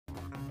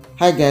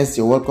Hi guys,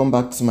 you're welcome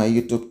back to my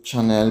YouTube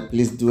channel.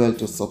 Please do well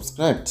to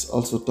subscribe.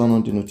 Also turn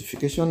on the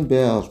notification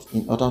bell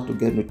in order to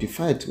get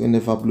notified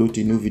whenever I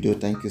upload a new video.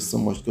 Thank you so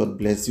much. God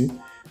bless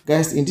you.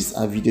 Guys, in this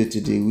video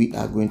today, we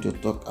are going to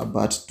talk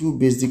about two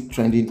basic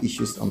trending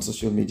issues on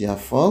social media.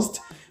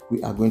 First,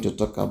 we are going to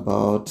talk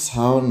about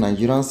how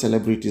Nigerian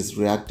celebrities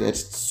reacted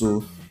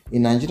to a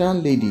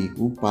Nigerian lady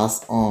who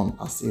passed on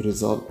as a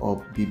result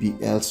of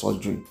BBL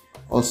surgery.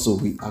 Also,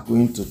 we are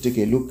going to take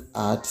a look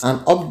at an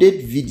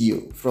update video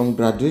from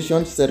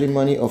graduation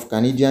ceremony of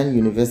Canadian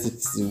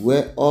University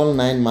where all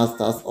 9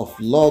 Masters of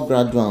Law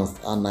graduates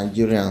are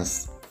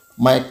Nigerians.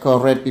 My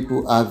correct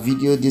people, our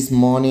video this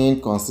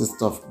morning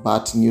consists of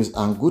bad news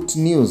and good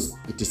news.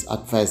 It is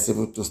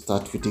advisable to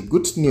start with the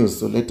good news,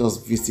 so let us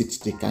visit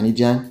the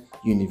Canadian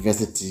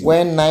University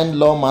where 9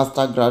 Law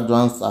Master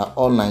graduates are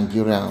all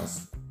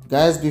Nigerians.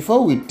 Guys,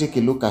 before we take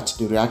a look at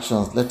the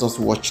reactions, let us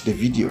watch the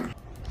video.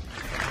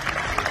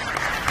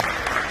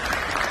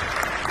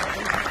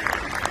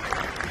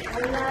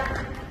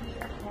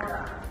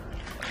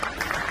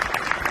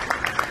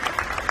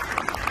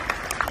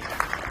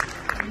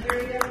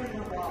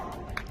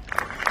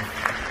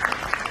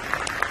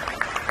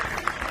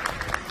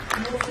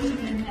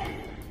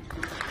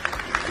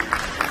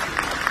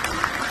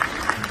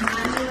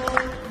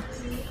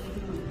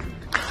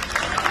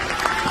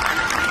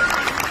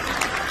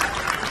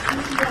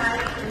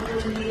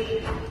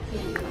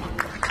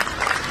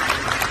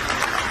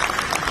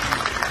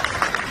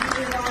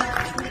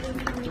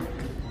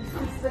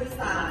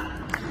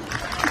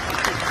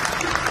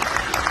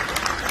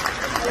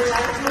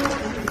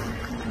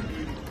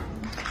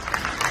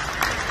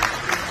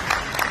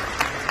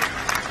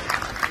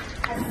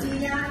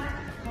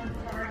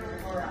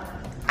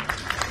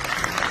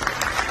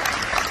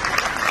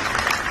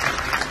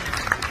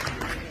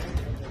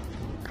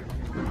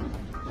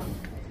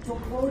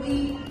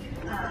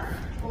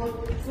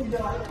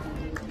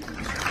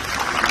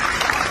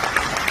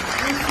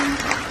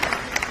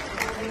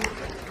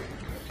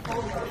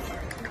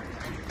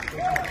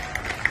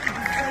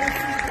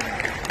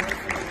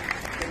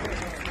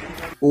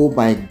 Oh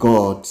my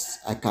God,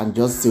 I can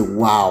just say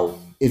wow.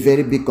 A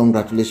very big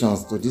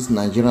congratulations to these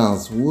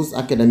Nigerians whose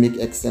academic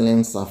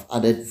excellence have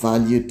added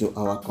value to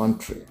our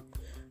country.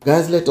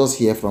 Guys, let us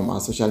hear from our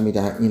social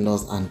media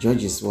in-laws and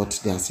judges what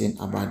they are saying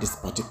about this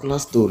particular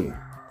story.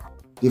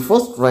 The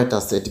first writer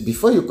said,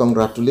 before you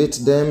congratulate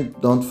them,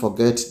 don't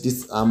forget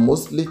these are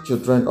mostly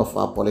children of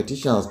our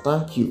politicians.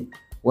 Thank you.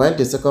 While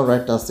the second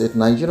writer said,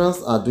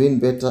 Nigerians are doing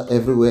better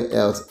everywhere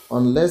else,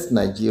 unless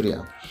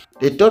Nigeria.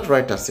 The third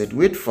writer said,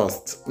 wait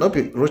first, no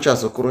be Rocha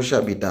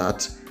Sokorosha be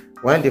that.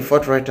 While the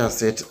fourth writer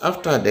said,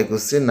 after they go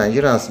say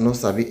Nigerians no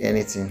sabi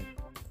anything.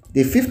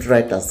 The fifth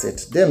writer said,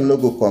 them no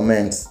go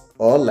comment,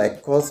 or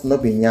like cause no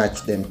be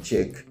nyach them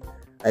check.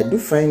 I do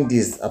find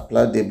this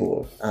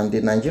applaudable, and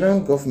the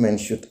Nigerian government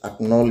should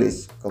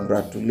acknowledge,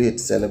 congratulate,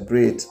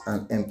 celebrate,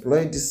 and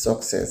employ this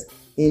success.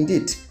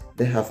 Indeed,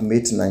 they have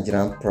made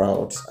Nigeria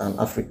proud and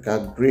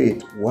Africa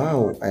great.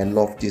 Wow, I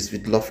love this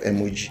with love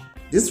emoji.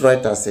 This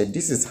writer said,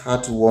 this is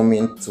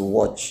heartwarming to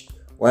watch.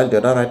 While the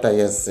other writer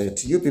here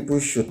said, you people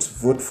should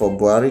vote for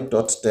Buhari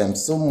third term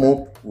so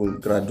more will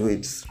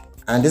graduate.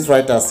 And this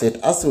writer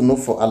said, as you know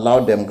for allow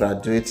them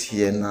graduate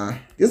here now.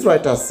 This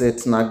writer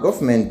said, now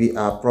government be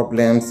our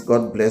problems,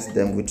 God bless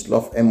them with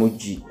love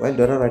emoji. While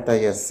the other writer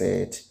here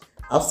said,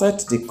 outside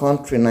the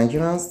country,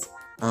 Nigerians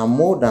are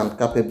more than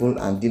capable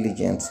and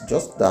diligent,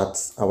 just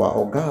that our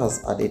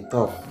ogas at the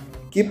top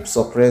keep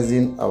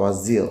suppressing our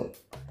zeal.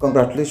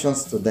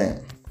 Congratulations to them.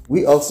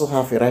 We also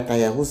have a writer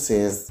here who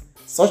says,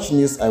 such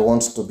news I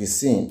want to be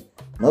seen,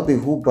 not be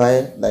who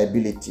buy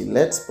liability,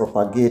 let's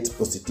propagate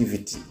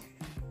positivity.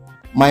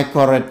 My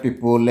correct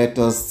people, let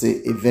us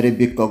say a very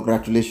big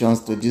congratulations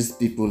to these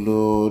people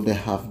who they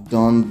have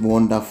done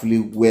wonderfully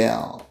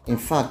well. In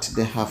fact,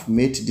 they have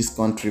made this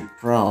country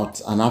proud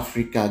and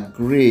Africa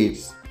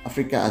great.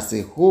 Africa as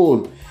a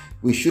whole,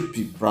 we should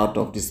be proud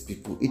of these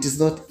people. It is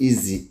not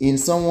easy. In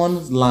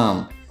someone's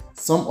land,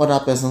 some other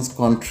person's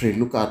country,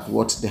 look at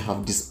what they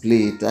have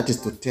displayed. That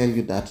is to tell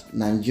you that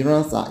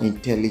Nigerians are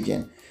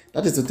intelligent.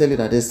 That is to tell you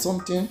that there's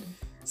something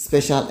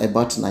special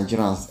about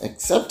Nigerians,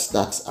 except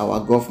that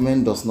our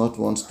government does not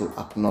want to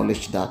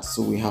acknowledge that.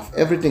 So we have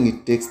everything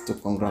it takes to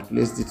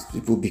congratulate these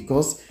people,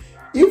 because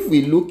if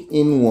we look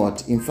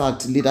inward, in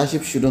fact,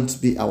 leadership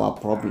shouldn't be our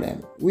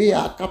problem. We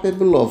are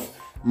capable of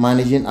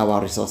managing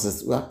our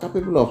resources. We are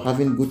capable of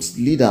having good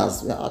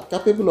leaders. We are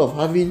capable of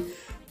having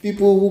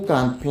people who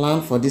can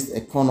plan for this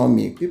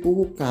economy, people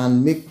who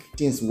can make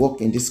things work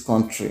in this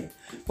country.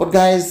 But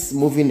guys,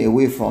 moving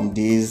away from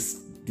this,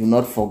 do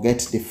not forget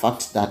the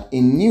fact that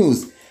in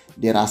news,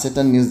 there are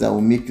certain news that will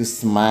make you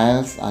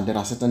smile and there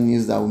are certain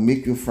news that will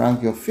make you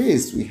frank your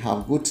face. We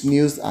have good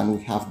news and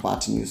we have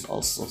bad news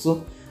also.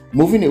 So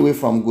moving away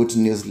from good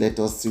news, let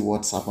us see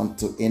what's happened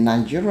to a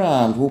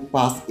Nigerian who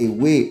passed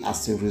away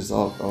as a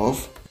result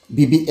of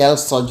BBL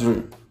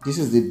surgery. This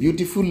is the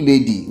beautiful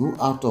lady who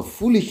out of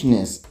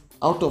foolishness,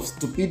 out of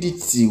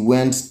stupidity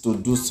went to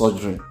do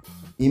surgery.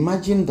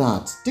 Imagine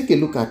that. Take a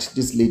look at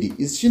this lady.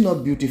 Is she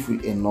not beautiful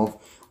enough?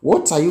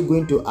 What are you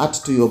going to add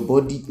to your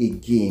body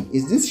again?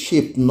 Is this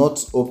shape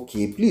not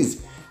okay?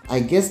 Please, I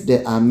guess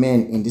there are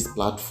men in this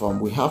platform.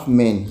 We have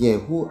men here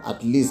who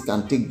at least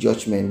can take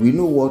judgment. We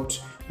know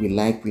what we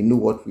like. We know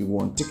what we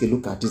want. Take a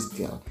look at this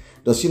girl.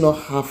 Does she not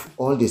have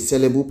all the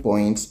sellable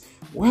points?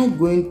 Why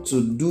going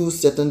to do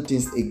certain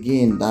things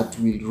again that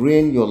will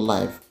ruin your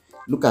life?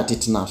 Look at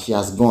it now. She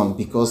has gone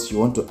because she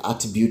wants to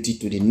add beauty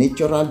to the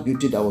natural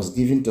beauty that was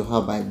given to her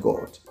by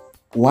God.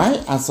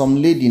 Why are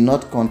some ladies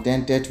not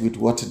contented with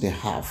what they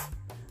have?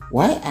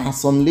 Why are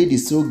some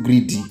ladies so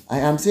greedy? I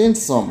am saying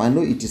some. I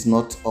know it is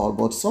not all,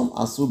 but some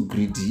are so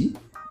greedy.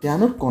 They are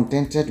not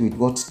contented with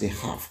what they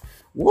have.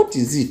 What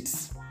is it?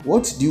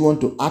 What do you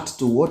want to add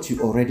to what you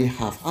already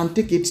have and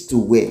take it to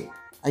where?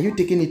 Are you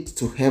taking it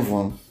to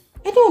heaven?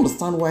 I don't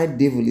understand why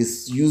devil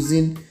is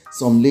using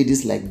some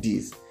ladies like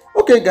this.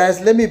 Okay guys,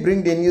 let me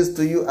bring the news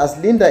to you as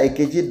Linda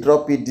Ekeji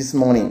dropped it this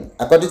morning.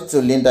 According to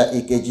Linda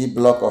Ekeji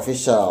blog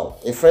official,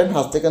 a friend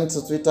has taken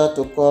to Twitter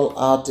to call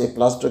out a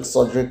plastic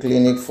surgery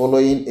clinic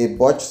following a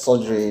botched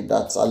surgery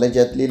that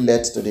allegedly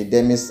led to the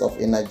demise of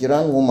a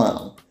Nigerian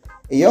woman.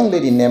 A young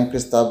lady named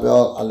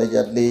Christabel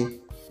allegedly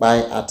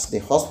died at the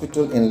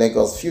hospital in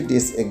Lagos a few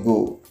days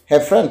ago. Her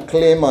friend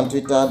claimed on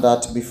Twitter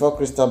that before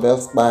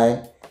Christabel's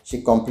death,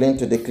 she complained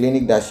to the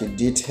clinic that she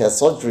did her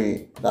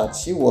surgery that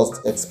she was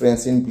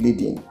experiencing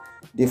bleeding.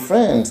 The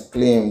friend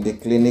claimed the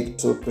clinic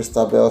told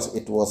Christabel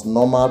it was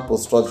normal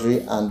post-surgery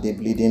and the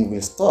bleeding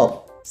will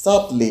stop.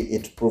 Sadly,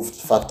 it proved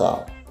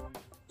fatal.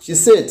 She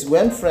said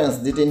when friends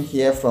didn't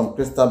hear from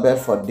Christabel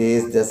for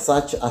days, they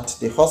searched at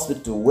the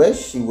hospital where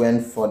she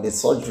went for the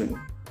surgery,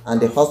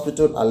 and the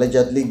hospital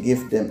allegedly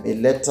gave them a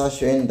letter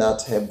showing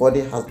that her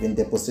body has been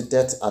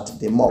deposited at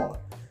the morgue.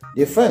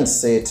 The friend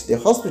said the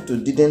hospital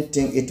didn't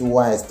think it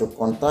wise to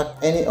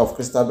contact any of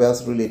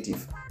Christabel's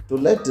relatives to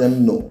let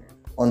them know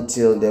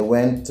until they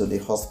went to the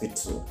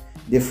hospital.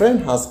 The friend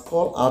has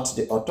called out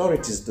the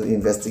authorities to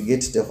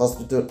investigate the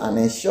hospital and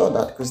ensure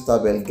that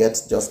Christabel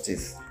gets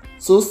justice.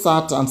 So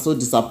sad and so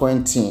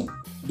disappointing.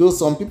 Though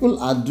some people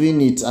are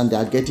doing it and they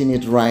are getting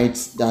it right,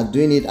 they are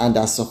doing it and they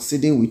are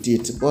succeeding with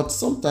it, but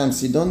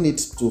sometimes you don't need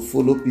to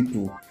follow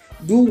people.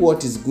 Do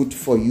what is good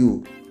for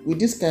you. With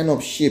this kind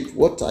of shape,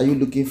 what are you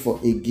looking for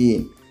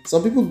again?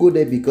 Some people go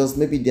there because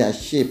maybe their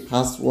shape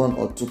has one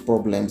or two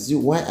problems.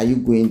 Why are you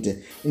going there?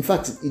 In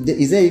fact,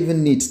 is there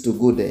even need to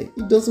go there?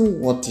 It doesn't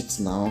want it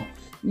now.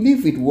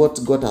 Live with what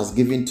God has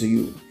given to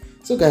you.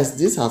 So guys,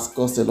 this has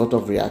caused a lot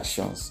of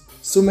reactions.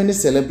 So many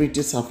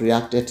celebrities have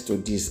reacted to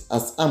this,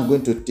 as I'm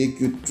going to take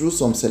you through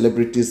some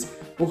celebrities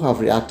who have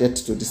reacted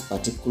to this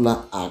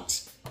particular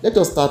act. Let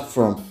us start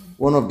from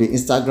one of the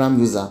Instagram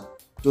users,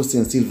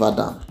 Tosin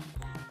Silverdam.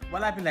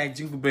 Well, I've been like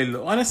Jingle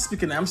Bell. Honestly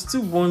speaking, I'm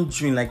still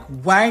wondering, like,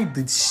 why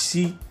did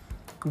she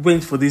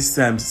went for this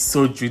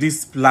surgery,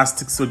 this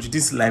plastic surgery,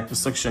 this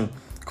liposuction?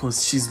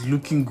 Because she's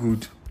looking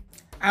good.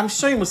 I'm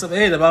sure you must have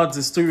heard about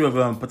the story of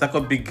Port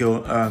Harcourt big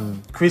girl,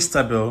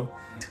 Christabel,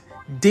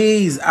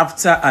 days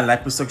after a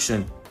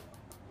liposuction.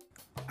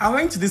 I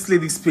went to this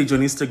lady's page on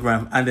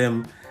Instagram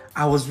and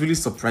I was really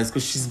surprised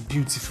because she's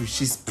beautiful,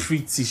 she's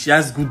pretty, she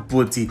has good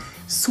body.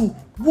 So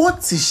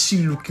what is she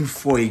looking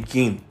for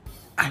again?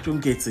 I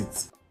don't get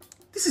it.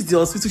 This is the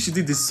hospital she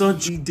did the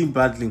surgery, did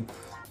badly,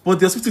 but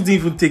the hospital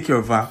didn't even take care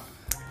of her.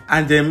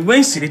 And then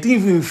when they didn't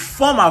even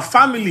inform her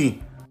family.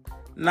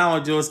 Now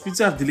the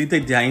hospital have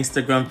deleted their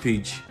Instagram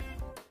page.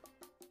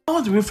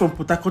 All the way from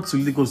Port Harcourt to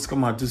Lagos to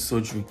come and do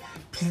surgery.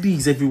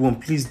 Please, everyone,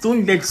 please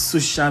don't let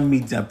social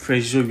media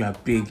pressure your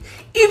big.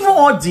 Even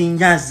all the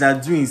Indians that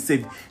are doing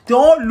said, they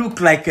all look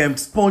like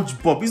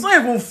SpongeBob. It's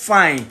not even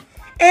fine.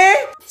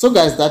 So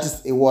guys, that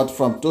is a word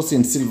from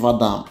Tosin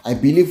Silverdam. I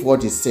believe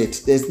what he said.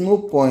 There's no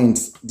point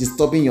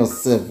disturbing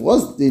yourself.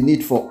 What's the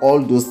need for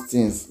all those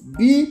things?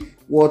 Be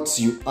what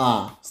you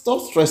are.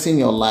 Stop stressing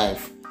your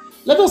life.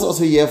 Let us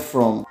also hear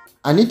from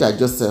Anita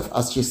Joseph,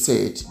 as she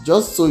said,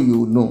 just so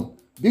you know,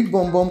 Big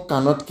Bom Bom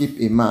cannot keep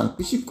a man.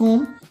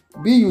 Pishikun,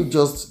 be you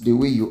just the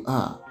way you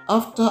are.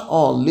 After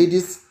all,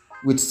 ladies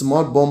with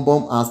small bom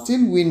bom are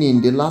still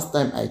winning the last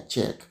time I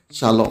checked.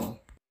 Shalom.